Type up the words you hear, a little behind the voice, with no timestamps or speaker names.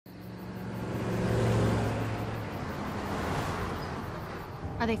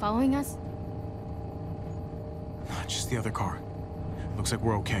Are they following us? Just the other car. Looks like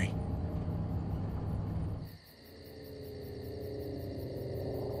we're okay.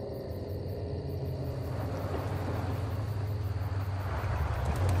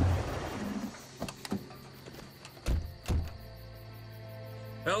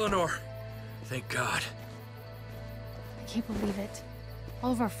 Eleanor, thank God. I can't believe it.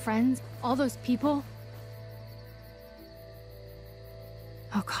 All of our friends, all those people.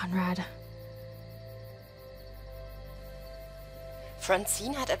 Oh, Conrad.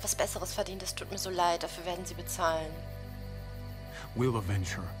 Francine hat etwas Besseres verdient. Es tut mir so leid. Dafür werden sie bezahlen. We'll avenge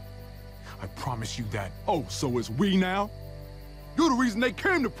her. I promise you that. Oh, so it's we now? You're the reason they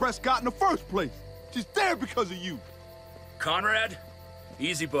came to Prescott in the first place. She's there because of you. Conrad,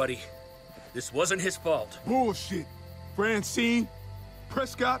 easy, buddy. This wasn't his fault. Bullshit. Francine,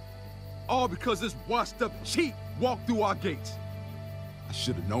 Prescott, all because this washed-up cheat walked through our gates. I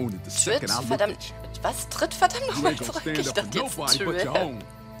should have known it the second I looked at you. Was? Tritt verdammt You nochmal ain't gonna zurück. stand Ich up for dachte jetzt nobody but your own.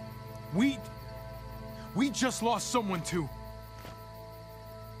 We just lost someone too.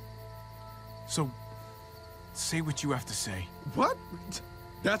 So, say what you have to say. What?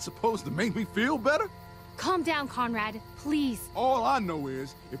 That's supposed to make me feel better? Calm down, Conrad, please. All I know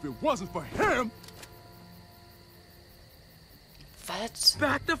is, if it wasn't for him... Was?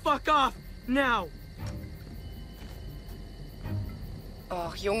 Back the fuck off, now!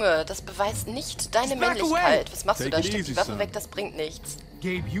 Och, Junge, das beweist nicht deine Männlichkeit. Was machst du da? Steck die Waffe weg, das bringt nichts.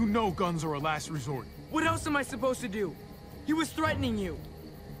 Gabe, you know guns are a last resort. What else am I supposed to do? He was threatening you.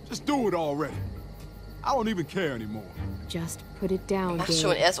 Just do it already. I don't even care anymore. Just put it down, Mach Gabe.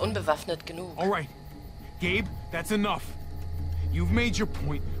 schon, er ist unbewaffnet genug. All right. Gabe, that's enough. You've made your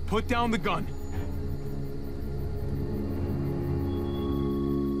point. Put down the gun.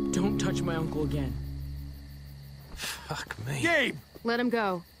 Don't touch my uncle again. Fuck me. Gabe! Let him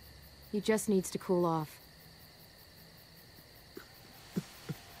go. He just needs to cool off.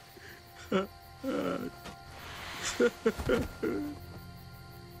 We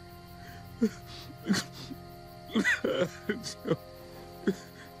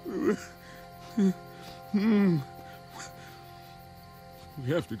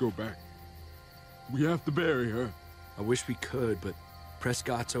have to go back. We have to bury her. I wish we could, but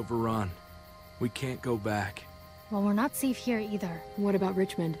Prescott's overrun. We can't go back. Well, we're not safe here either. What about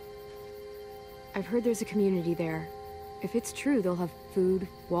Richmond? I've heard there's a community there. If it's true, they'll have food,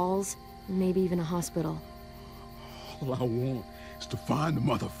 walls, maybe even a hospital. All I want is to find the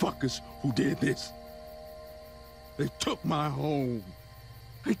motherfuckers who did this. They took my home.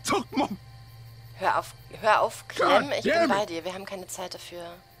 They took my... Hör auf, Clem, ich bin bei dir. Wir haben keine Zeit dafür.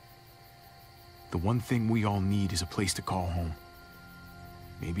 The one thing we all need is a place to call home.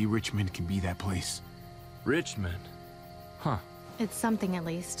 Maybe Richmond can be that place. Richmond? Huh. It's something at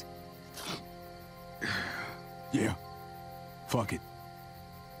least. Yeah. Fuck it.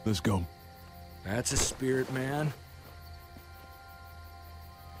 Let's go. That's a spirit, man.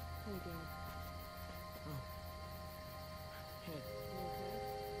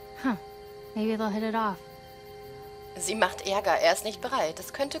 Huh. Maybe they'll hit it off. Sie macht Ärger. Er ist nicht bereit.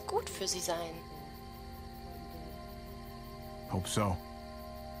 Das könnte gut für sie sein. Hope so.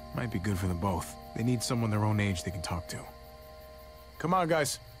 Might be good for them both. They need someone their own age they can talk to. Come on,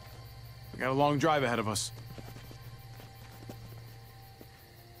 guys. We got a long drive ahead of us.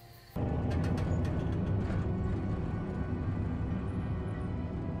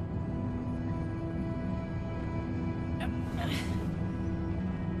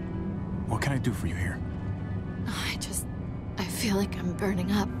 What can I do for you here? I feel like I'm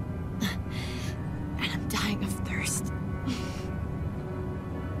burning up. And I'm dying of thirst.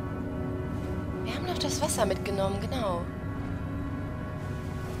 Wir haben noch das Wasser mitgenommen, genau.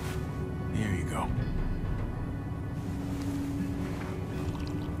 Here you go.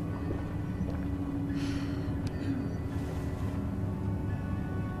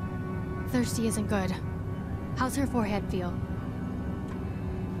 Thirsty isn't good. How's her forehead feel?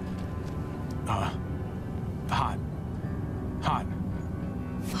 Hot. Hot.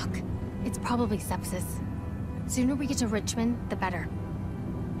 Fuck. It's probably sepsis. Sooner we get to Richmond, the better.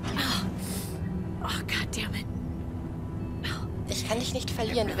 Oh, God damn it. Ich kann dich nicht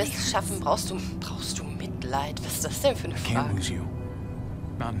verlieren. Du wirst es schaffen. Brauchst du Mitleid? Was ist das denn für eine Can't Frage? lose you.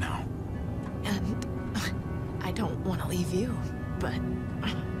 Not now. And I don't want to leave you, but...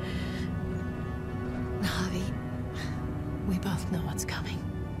 Javi, we both know what's coming.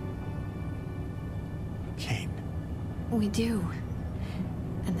 Kate. We do.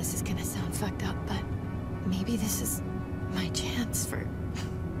 And this is gonna sound fucked up, but maybe this is my chance for...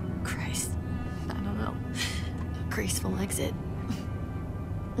 Christ. I don't know. A graceful exit.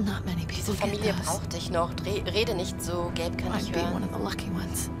 Not many Diese people get Familie those. braucht dich noch. Rede nicht so, Gabe kann Might ich be one hören. of the lucky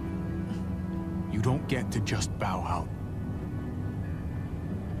ones. You don't get to just bow out.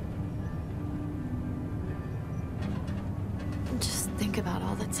 Just think about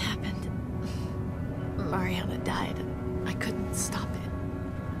all that's happened. Mariana died, and I couldn't stop it.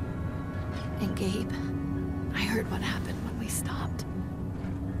 And Gabe, I heard what happened when we stopped.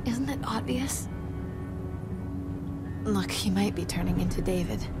 Isn't it obvious? Look, he might be turning into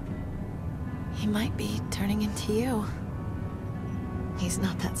David. He might be turning into you. He's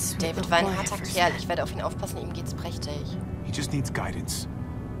not that sweet David little war ein boy I harter first Kerl. met. Ich werde auf ihn aufpassen, ihm geht's prächtig. He just needs guidance.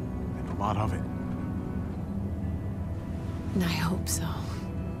 And a lot of it. I hope so.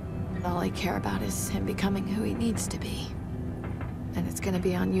 All I care about is him becoming who he needs to be. And it's gonna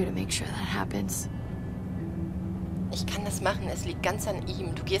be on you to make sure that happens. Ich kann das machen, es liegt ganz an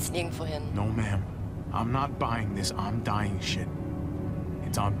ihm. Du gehst nirgendwo hin. No, ma'am. I'm not buying this I'm dying shit.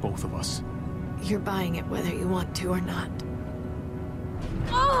 It's on both of us. You're buying it whether you want to or not.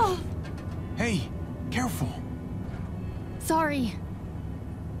 Oh! Hey, careful. Sorry.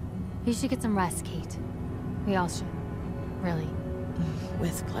 You should get some rest, Kate. We all should. Really.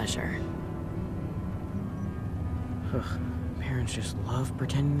 With pleasure. Ugh, parents just love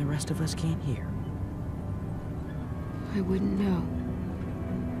pretending the rest of us can't hear. I wouldn't know.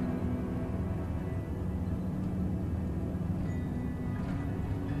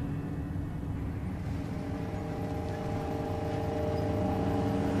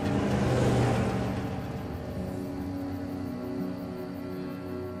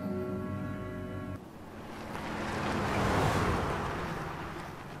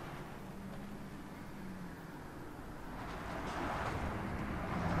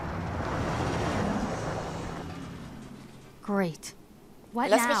 Great. What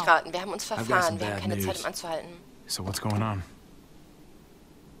Lass mich now? raten, wir haben uns got some verfahren. Wir haben bad keine news. Zeit, um anzuhalten. So what's going on?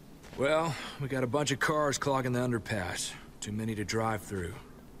 Well, we got a bunch of cars clogging the underpass. Too many to drive through.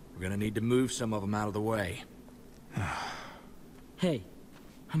 We're gonna need to move some of them out of the way. Hey,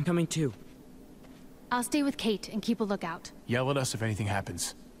 I'm coming too. I'll stay with Kate and keep a lookout. Yell at us if anything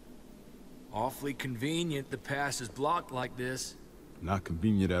happens. Awfully convenient the pass is blocked like this. Not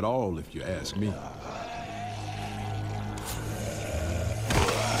convenient at all, if you ask me.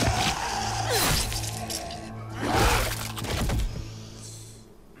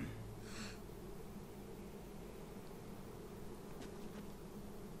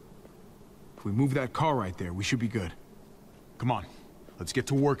 If we move that car right there, we should be good. Come on, let's get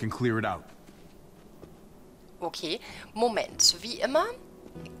to work and clear it out. Okay, Moment. Wie immer,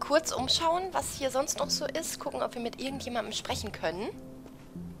 kurz umschauen, was hier sonst noch so ist. Gucken, ob wir mit irgendjemandem sprechen können.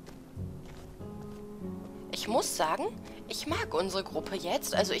 Ich muss sagen, ich mag unsere Gruppe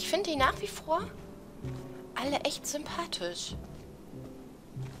jetzt. Also ich finde die nach wie vor alle echt sympathisch.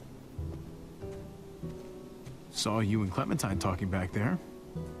 Saw you and Clementine talking back there.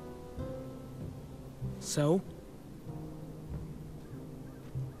 So?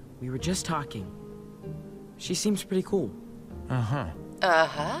 We were just talking. She seems pretty cool. Uh-huh.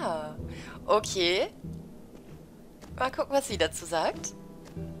 Aha. Okay. Mal gucken, was sie dazu sagt.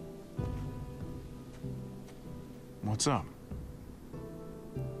 What's up?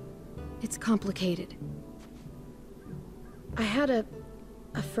 It's complicated. I had a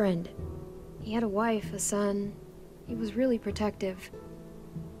friend. He had a wife, a son. He was really protective.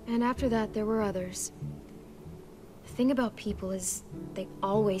 And after that, there were others. The thing about people is they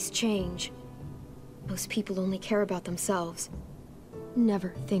always change. Most people only care about themselves.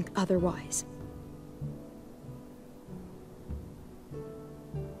 Never think otherwise.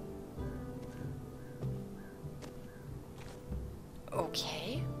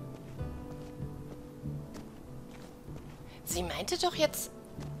 Okay. Sie meinte doch jetzt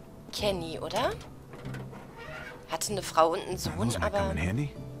Kenny, oder? Hatte eine Frau und einen Sohn, Those might come in handy.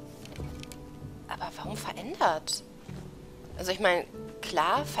 aber warum verändert? Also ich meine,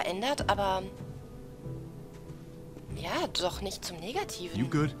 klar, verändert, aber ja, doch nicht zum Negativen. You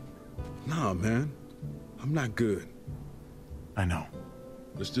good? Nah, man. I'm not good. I know.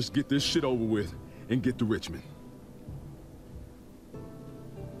 Let's just get this shit over with and get to Richmond.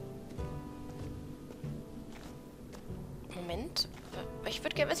 Moment. Ich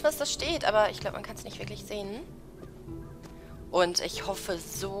würde gerne wissen, was da steht, aber ich glaube, man kann es nicht wirklich sehen. Und ich hoffe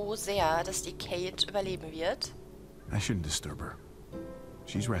so sehr, dass die Kate überleben wird. I shouldn't disturb her.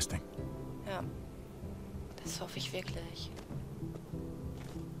 She's resting. Ja. Das hoffe ich wirklich.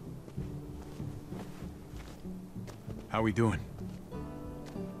 How we doing?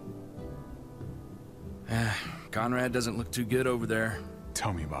 Conrad doesn't look too good over there.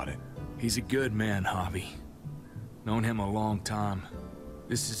 Tell me about it. He's a good man, Hobby. Known him a long time.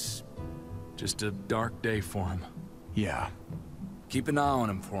 This is just a dark day for him. Yeah. Keep an eye on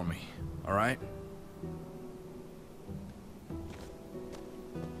him for me, all right?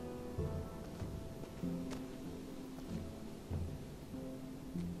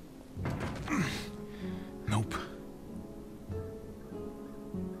 Nope.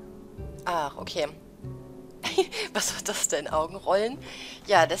 Ach, okay. Was war das denn? Augenrollen?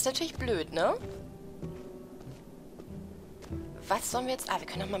 Ja, das ist natürlich blöd, ne? Was sollen wir jetzt... Ah, wir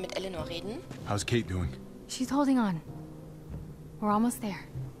können noch mal mit Eleanor reden. How's Kate doing? She's holding on. We're almost there.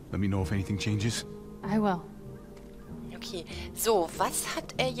 Let me know if anything changes. I will. Okay. So, was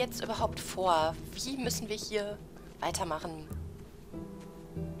hat er jetzt überhaupt vor? Wie müssen wir hier weitermachen?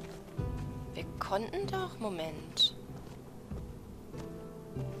 Wir konnten doch... Moment.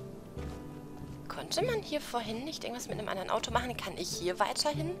 Konnte man hier vorhin nicht irgendwas mit einem anderen Auto machen? Kann ich hier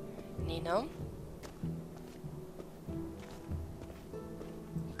weiterhin? Nee, ne?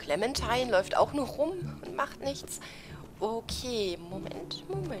 Clementine läuft auch nur rum und macht nichts. Okay, Moment.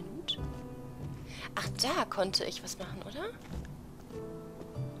 Ach, da konnte ich was machen, oder?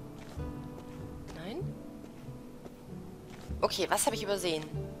 Nein? Okay, was habe ich übersehen?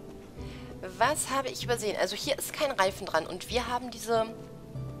 Also hier ist kein Reifen dran und wir haben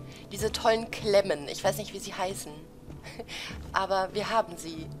diese tollen Klemmen. Ich weiß nicht, wie sie heißen. Aber wir haben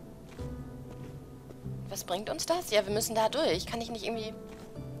sie. Was bringt uns das? Ja, wir müssen da durch. Kann ich nicht irgendwie...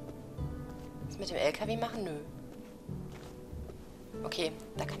 was mit dem LKW machen? Nö. Okay,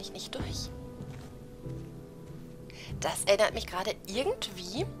 da kann ich nicht durch. Das erinnert mich gerade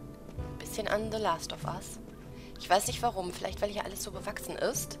irgendwie ein bisschen an The Last of Us. Ich weiß nicht warum. Vielleicht, weil hier alles so bewachsen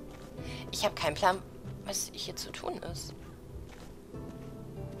ist. Ich habe keinen Plan, was hier zu tun ist.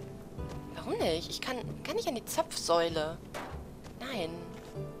 Warum nicht? Ich kann nicht an die Zapfsäule. Nein.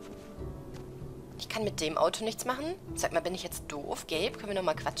 Ich kann mit dem Auto nichts machen? Sag mal, bin ich jetzt doof? Gabe, können wir noch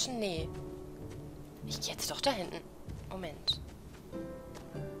mal quatschen? Nee. Ich gehe jetzt doch da hinten. Moment.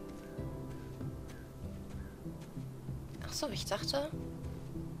 Ach so, ich dachte...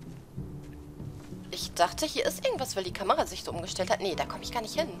 hier ist irgendwas, weil die Kamera sich so umgestellt hat. Nee, da komme ich gar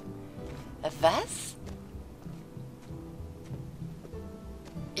nicht hin. Was?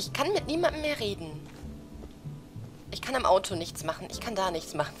 Ich kann mit niemandem mehr reden. Ich kann am Auto nichts machen. Ich kann da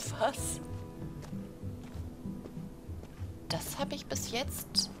nichts machen. Was? Das habe ich bis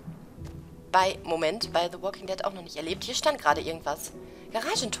jetzt bei The Walking Dead auch noch nicht erlebt. Hier stand gerade irgendwas.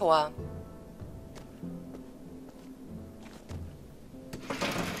 Garagentor.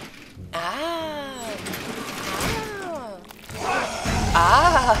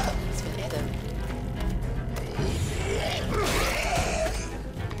 Was will er denn?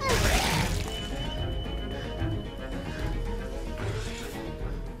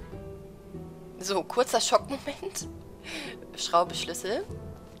 So, kurzer Schockmoment. Schraube, Schlüssel.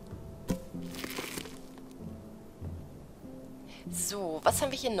 So, was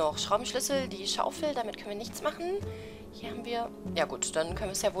haben wir hier noch? Schraubenschlüssel, die Schaufel, damit können wir nichts machen. Hier haben wir... Ja gut, dann können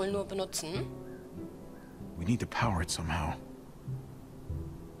wir es ja wohl nur benutzen. We need to power it somehow.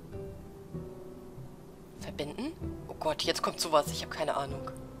 Verbinden? Oh Gott, jetzt kommt sowas. Ich habe keine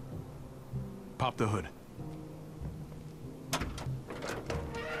Ahnung. Pop the hood.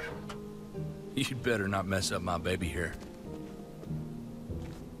 You'd better not mess up my baby here.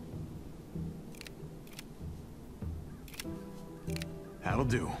 That'll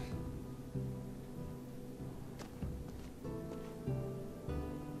do.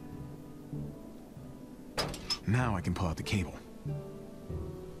 Now I can pull out the cable.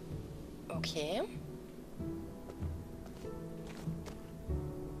 Okay.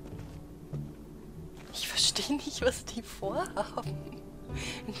 Ich verstehe nicht, was die vorhaben.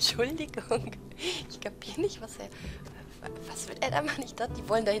 Entschuldigung. Ich kapiere nicht, was will er da machen? Ich dachte, die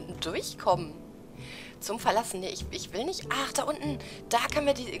wollen da hinten durchkommen. Zum Verlassen. Nee, ich will nicht. Ach, da unten. Da können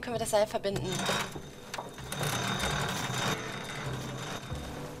wir das Seil verbinden.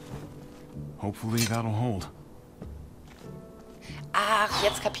 Hopefully that'll hold. Ach,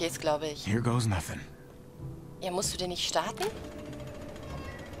 jetzt kapiere ich es, glaube ich. Here goes nothing. Ja, musst du den nicht starten?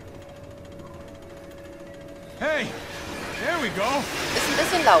 Hey! There we go! Ist ein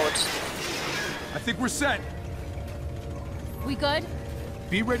bisschen laut. I think we're set. We good?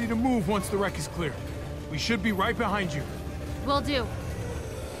 Be ready to move once the wreck is clear. We should be right behind you. Will do.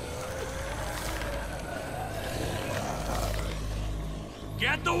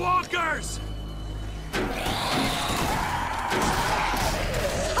 Get the walkers!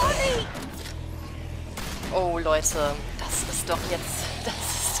 Oh, Leute. Das ist doch jetzt...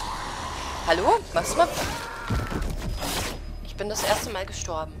 Hallo? Machst du mal... Ich bin das erste Mal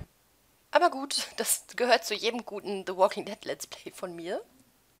gestorben. Aber gut, das gehört zu jedem guten The Walking Dead Let's Play von mir.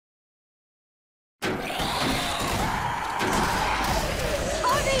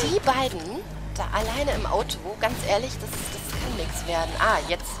 Die beiden da alleine im Auto, ganz ehrlich, das kann nichts werden. Ah,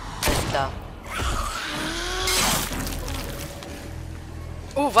 jetzt. Alles klar.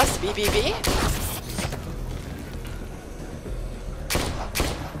 Oh, was? BBB?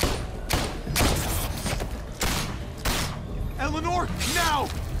 Eleanor, now!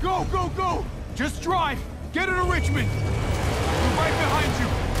 Go, go, go! Just drive! Get her to Richmond! We're right behind you!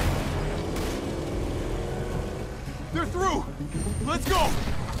 They're through! Let's go!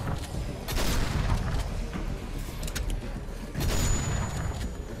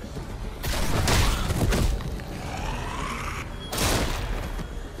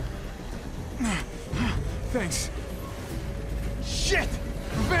 Thanks. Shit!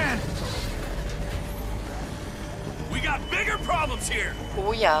 Van! We got bigger problems here!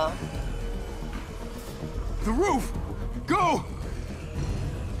 Oh ja. The roof! Go!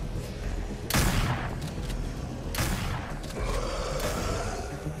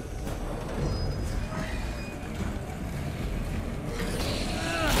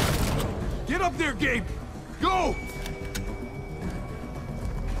 Get up there, Gabe! Go!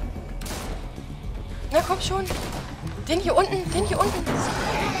 Na komm schon. Den hier unten, den hier unten.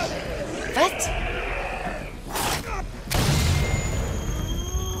 Was?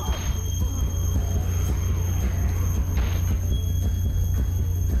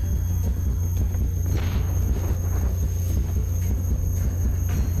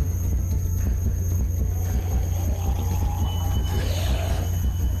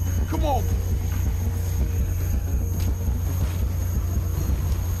 Come on!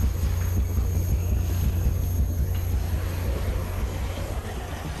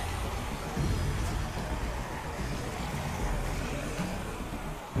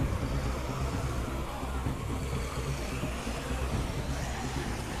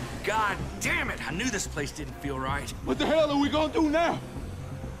 God damn it! I knew this place didn't feel right. What the hell are we gonna do now?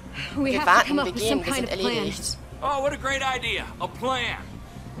 We Wir have to come warten, up wir with some gehen, wir kind sind of plan. erledigt. Oh, what a great idea. A plan.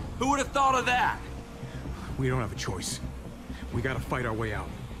 Who would have thought of that? We don't have a choice. We gotta fight our way out.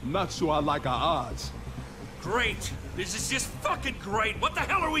 I'm not sure I like our odds. Great. This is just fucking great. What the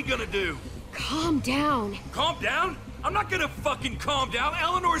hell are we gonna do? Calm down. Calm down? I'm not gonna fucking calm down.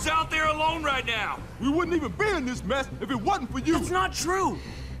 Eleanor's out there alone right now. We wouldn't even be in this mess if it wasn't for you. That's not true.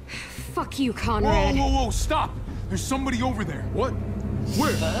 Fuck you, Whoa, Conrad. whoa, whoa, stop! There's somebody over there. What?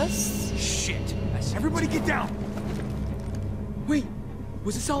 Where? Was? Shit. I said Everybody get down! Wait,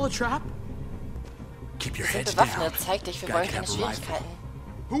 was this all a trap? keep your Wir sind heads down. bewaffnet. Zeig dich, wir Gotta wollen get keine up a rifle. Schwierigkeiten.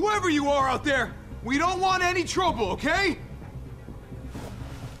 Whoever you are out there, we don't want any trouble, okay?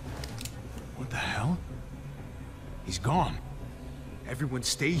 What the hell? He's gone. Everyone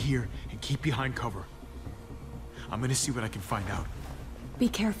stay here and keep behind cover. I'm gonna see what I can find out. Be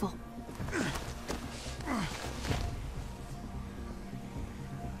careful.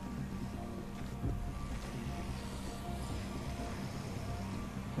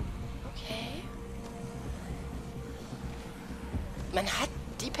 Okay. Man hat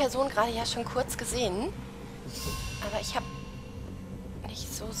die Person gerade ja schon kurz gesehen, aber ich habe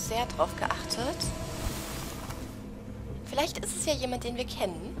nicht so sehr drauf geachtet. Vielleicht ist es ja jemand, den wir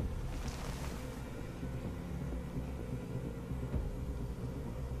kennen.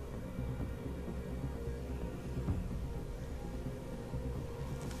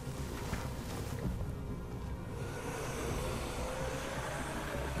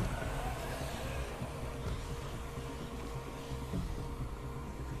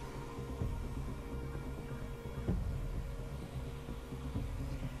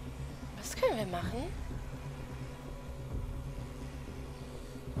 Was können wir machen?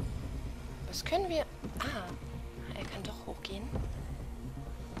 Was können wir... Ah, er kann doch hochgehen.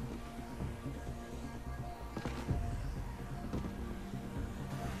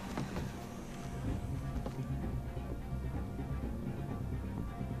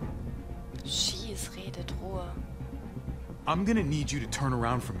 Schieß, redet, Ruhe. I'm gonna need you to turn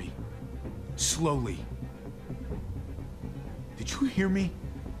around for me. Slowly. Did you hear me?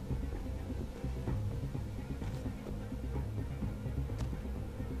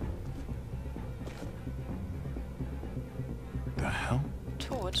 The hell?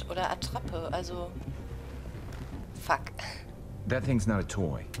 Tod oder Attrappe, also... Fuck. That thing's not a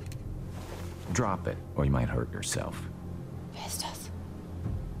toy. Drop it, or you might hurt yourself. Wer ist das?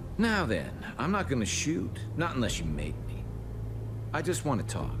 Now then, I'm not gonna shoot. Not unless you make me. I just want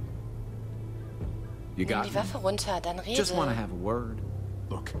to talk. You Nimm got die me? Waffe runter, dann rede. Just want to have a word.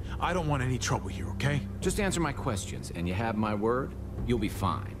 Look, I don't want any trouble here, okay? Just answer my questions, and you have my word, you'll be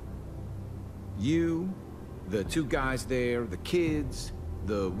fine. You, the two guys there, the kids,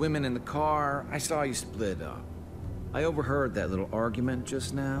 the women in the car, I saw you split up. I overheard that little argument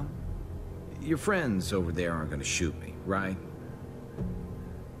just now. Your friends over there aren't gonna shoot me, right?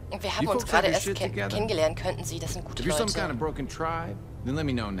 Wir haben uns gerade erst kennengelernt, könnten sie. Das sind gute If you're some Leute. kind of broken tribe, then let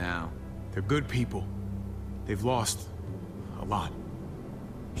me know now. They're good people. They've lost a lot.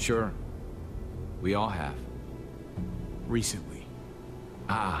 Sure. We all have. Recently.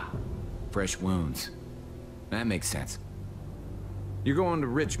 Ah, fresh wounds. That makes sense. You're going to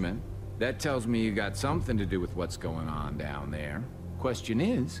Richmond. That tells me you got something to do with what's going on down there. Question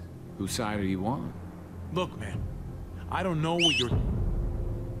is, whose side are you on? Look, man. I don't know what you're...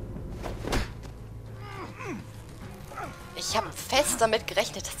 Ich habe fest damit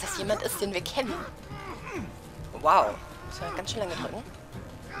gerechnet, dass das jemand ist, den wir kennen. Wow. Muss man ganz schön lange drücken.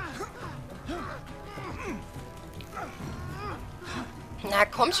 Na,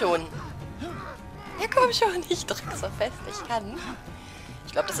 komm schon. Ja, komm schon. Ich drücke so fest ich kann.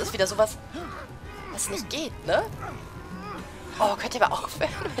 Ich glaube, das ist wieder sowas, was nicht geht, ne? Oh, könnt ihr aber aufhören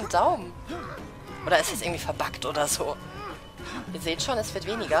mit dem Daumen? Oder ist das irgendwie verbuggt oder so? Ihr seht schon, es wird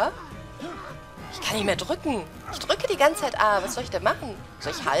weniger. Ich kann nicht mehr drücken. Ich drücke die ganze Zeit A. Was soll ich denn machen?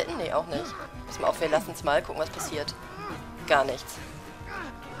 Soll ich halten? Nee, auch nicht. Pass mal auf, wir lassen es mal. Gucken, was passiert. Gar nichts.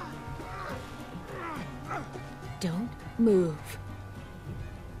 Don't move.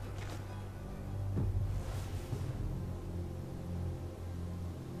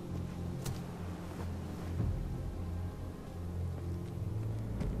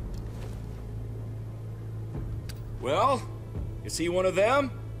 Well, is he one of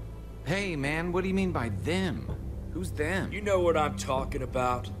them? Hey, man, what do you mean by them? Who's them? You know what I'm talking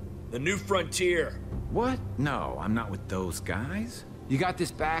about. The new frontier. What? No, I'm not with those guys. You got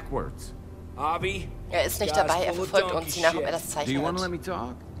this backwards. Avi? Er ist nicht dabei, er verfolgt uns, je nach, ob er das Do you Zeichen want to hat. let me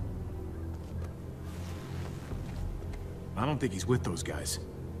talk? I don't think he's with those guys.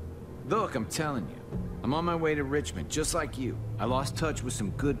 Look, I'm telling you. I'm on my way to Richmond, just like you. I lost touch with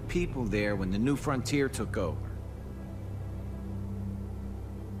some good people there when the new frontier took over.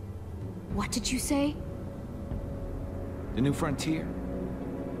 What did you say? The new frontier?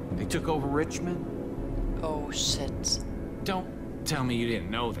 They took over Richmond? Oh, shit. Don't tell me you didn't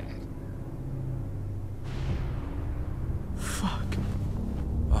know that. Fuck.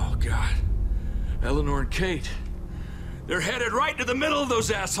 Oh, God. Eleanor and Kate. They're headed right to the middle of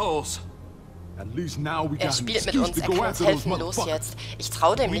those assholes. At least now we got an Spielt mit excuse uns, to er go kann uns after those helfen, los motherfuckers. jetzt. Ich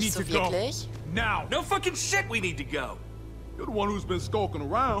traue dem We nicht need so to go. wirklich. Now. No fucking shit we need to go. You're the one who's been skulking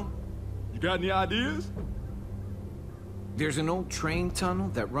around. You got any ideas? There's an old train tunnel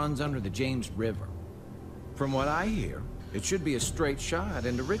that runs under the James River. From what I hear, it should be a straight shot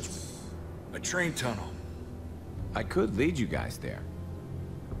into Richmond. A train tunnel. I could lead you guys there.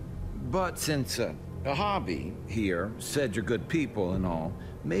 But since a hobby here said you're good people and all,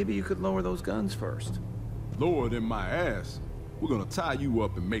 maybe you could lower those guns first. Lower than my ass. We're gonna tie you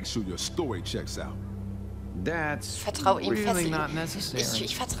up and make sure your story checks out. That's Vertrau ihm fest. really not necessary.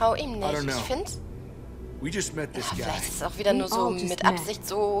 Ich vertraue ihm I nicht. don't know. Ich finde, We just met this guy. vielleicht ist es auch wieder nur so all just mit met. Absicht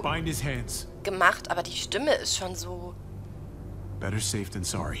so Bind his hands. gemacht, aber die Stimme ist schon so. Better safe than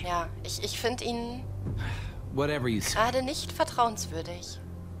sorry. Ja, ich finde ihn Whatever you say. gerade nicht vertrauenswürdig.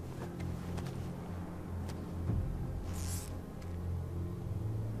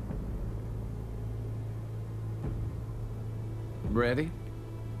 Ready?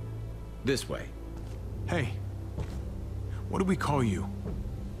 This way. Hey. What do we call you?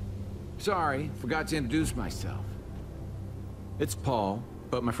 Sorry, forgot to introduce myself. It's Paul,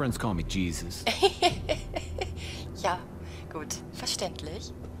 but my friends call me Jesus. Ja, gut,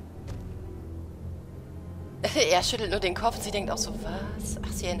 verständlich. Er schüttelt nur den Kopf und sie denkt auch so, was?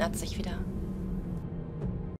 Ach, sie erinnert sich wieder.